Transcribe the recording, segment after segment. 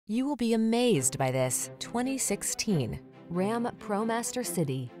You will be amazed by this 2016 Ram ProMaster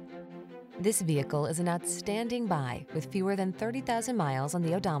City. This vehicle is an outstanding buy with fewer than 30,000 miles on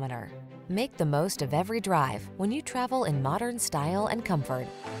the odometer. Make the most of every drive when you travel in modern style and comfort.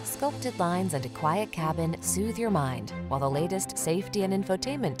 Sculpted lines and a quiet cabin soothe your mind, while the latest safety and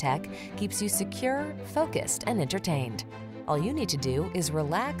infotainment tech keeps you secure, focused, and entertained. All you need to do is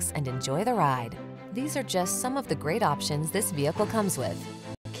relax and enjoy the ride. These are just some of the great options this vehicle comes with: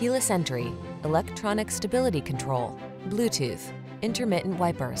 keyless entry, electronic stability control, Bluetooth, intermittent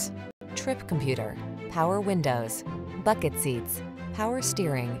wipers, trip computer, power windows, bucket seats, power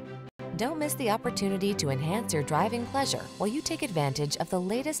steering. Don't miss the opportunity to enhance your driving pleasure while you take advantage of the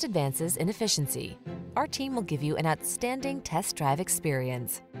latest advances in efficiency. Our team will give you an outstanding test drive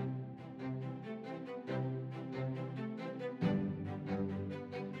experience.